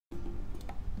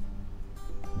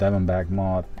diamondback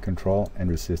moth control and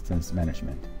resistance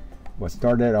management. What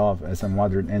started off as a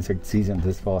moderate insect season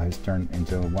this fall has turned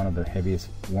into one of the heaviest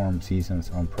warm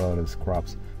seasons on produce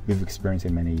crops we've experienced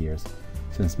in many years.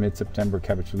 Since mid-September,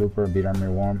 cabbage looper, beet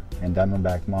armyworm, and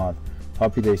diamondback moth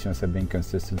populations have been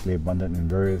consistently abundant in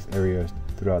various areas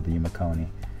throughout the Yuma County.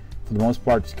 For the most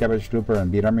part, cabbage looper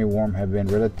and beet armyworm have been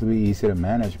relatively easy to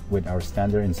manage with our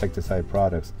standard insecticide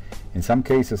products. In some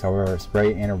cases, however,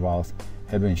 spray intervals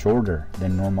have been shorter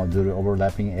than normal due to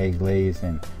overlapping egg lays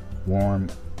and warm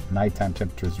nighttime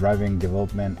temperatures driving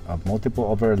development of multiple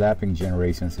overlapping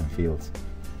generations in fields.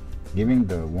 Given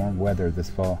the warm weather this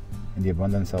fall and the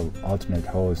abundance of alternate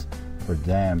hosts for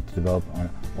them to develop on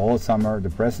all summer, the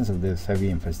presence of these heavy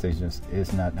infestations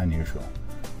is not unusual.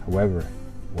 However,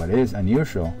 what is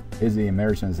unusual is the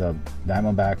emergence of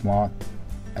diamondback moth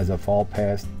as a fall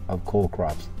pest of coal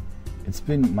crops. It's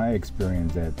been my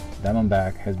experience that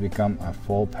diamondback has become a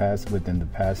fall pest within the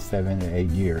past 7 to 8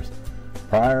 years.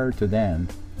 Prior to then,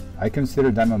 I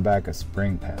consider diamondback a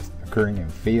spring pest occurring in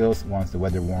fields once the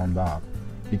weather warmed up.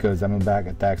 Because diamondback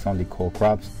attacks only coal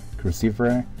crops,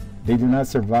 cruciferae, they do not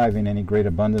survive in any great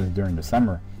abundance during the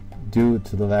summer due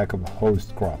to the lack of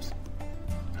host crops.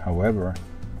 However,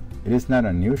 it is not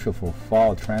unusual for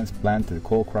fall transplanted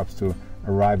coal crops to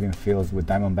arrive in fields with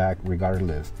diamondback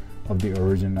regardless of the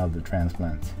origin of the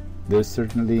transplants. This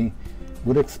certainly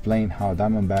would explain how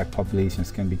diamondback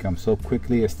populations can become so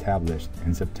quickly established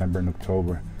in September and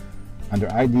October. Under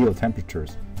ideal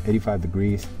temperatures, 85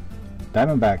 degrees,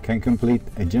 diamondback can complete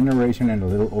a generation in a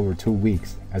little over 2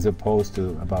 weeks, as opposed to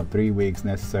about 3 weeks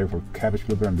necessary for cabbage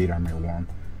looper and beet armyworm.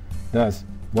 Thus,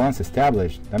 once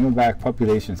established, diamondback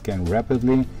populations can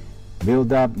rapidly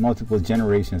build up multiple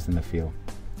generations in the field.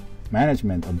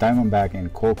 Management of diamondback in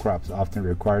coal crops often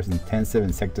requires intensive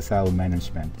insecticidal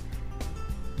management,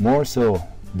 more so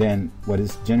than what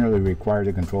is generally required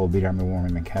to control beet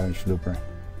armyworm and cabbage looper.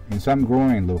 In some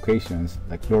growing locations,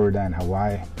 like Florida and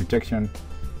Hawaii, protection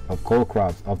of coal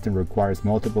crops often requires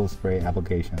multiple spray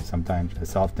applications, sometimes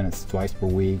as often as twice per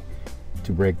week,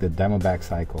 to break the diamondback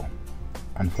cycle.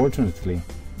 Unfortunately,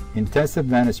 intensive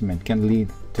management can lead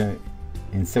to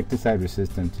insecticide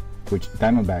resistance, which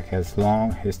diamondback has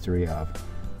long history of.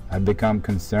 I've become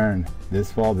concerned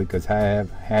this fall because I have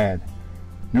had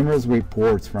numerous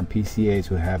reports from PCAs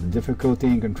who have difficulty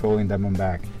in controlling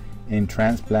diamondback in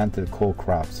transplanted coal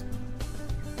crops,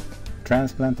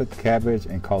 transplanted cabbage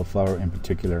and cauliflower in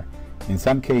particular. In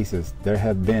some cases, there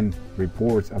have been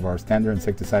reports of our standard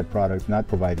insecticide products not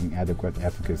providing adequate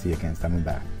efficacy against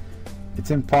diamondback.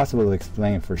 It's impossible to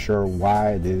explain for sure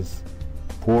why this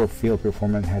poor field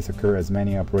performance has occurred, as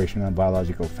many operational and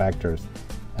biological factors,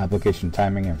 application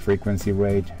timing and frequency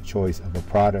rate, choice of a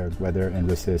product, weather, and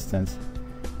resistance,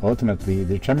 ultimately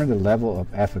determine the level of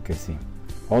efficacy.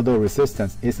 Although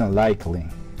resistance isn't likely,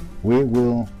 we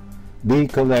will be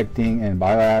collecting and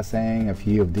bioassaying a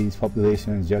few of these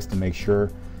populations just to make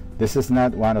sure this is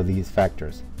not one of these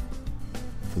factors.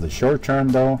 For the short term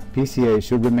though, PCA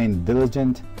should remain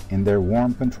diligent in their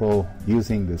worm control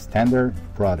using the standard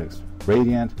products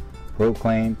Radiant,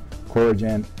 Proclaim,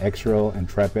 Coragen, Exral, and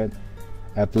Trepid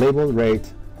at labeled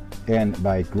rates and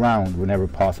by ground whenever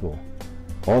possible.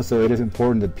 Also, it is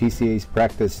important that PCAs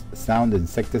practice sound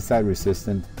insecticide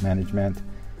resistant management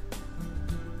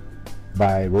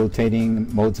by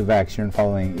rotating modes of action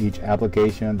following each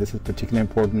application. This is particularly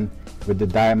important with the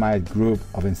diamide group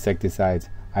of insecticides,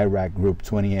 IRAC group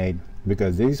 28,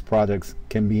 because these products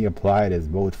can be applied as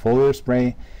both foliar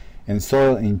spray and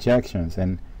soil injections,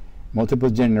 and multiple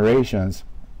generations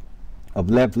of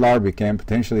left larvae can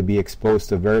potentially be exposed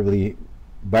to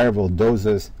variable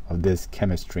doses of this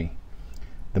chemistry.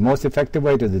 The most effective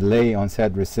way to delay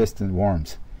onset resistant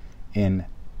worms in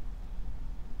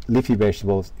leafy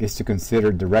vegetables is to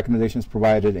consider the recommendations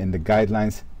provided in the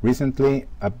guidelines recently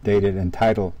updated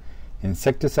entitled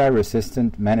Insecticide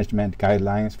Resistant Management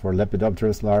Guidelines for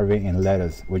Lepidopterous Larvae in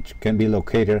Lettuce, which can be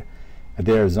located at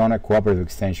the Arizona Cooperative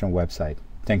Extension website.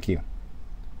 Thank you.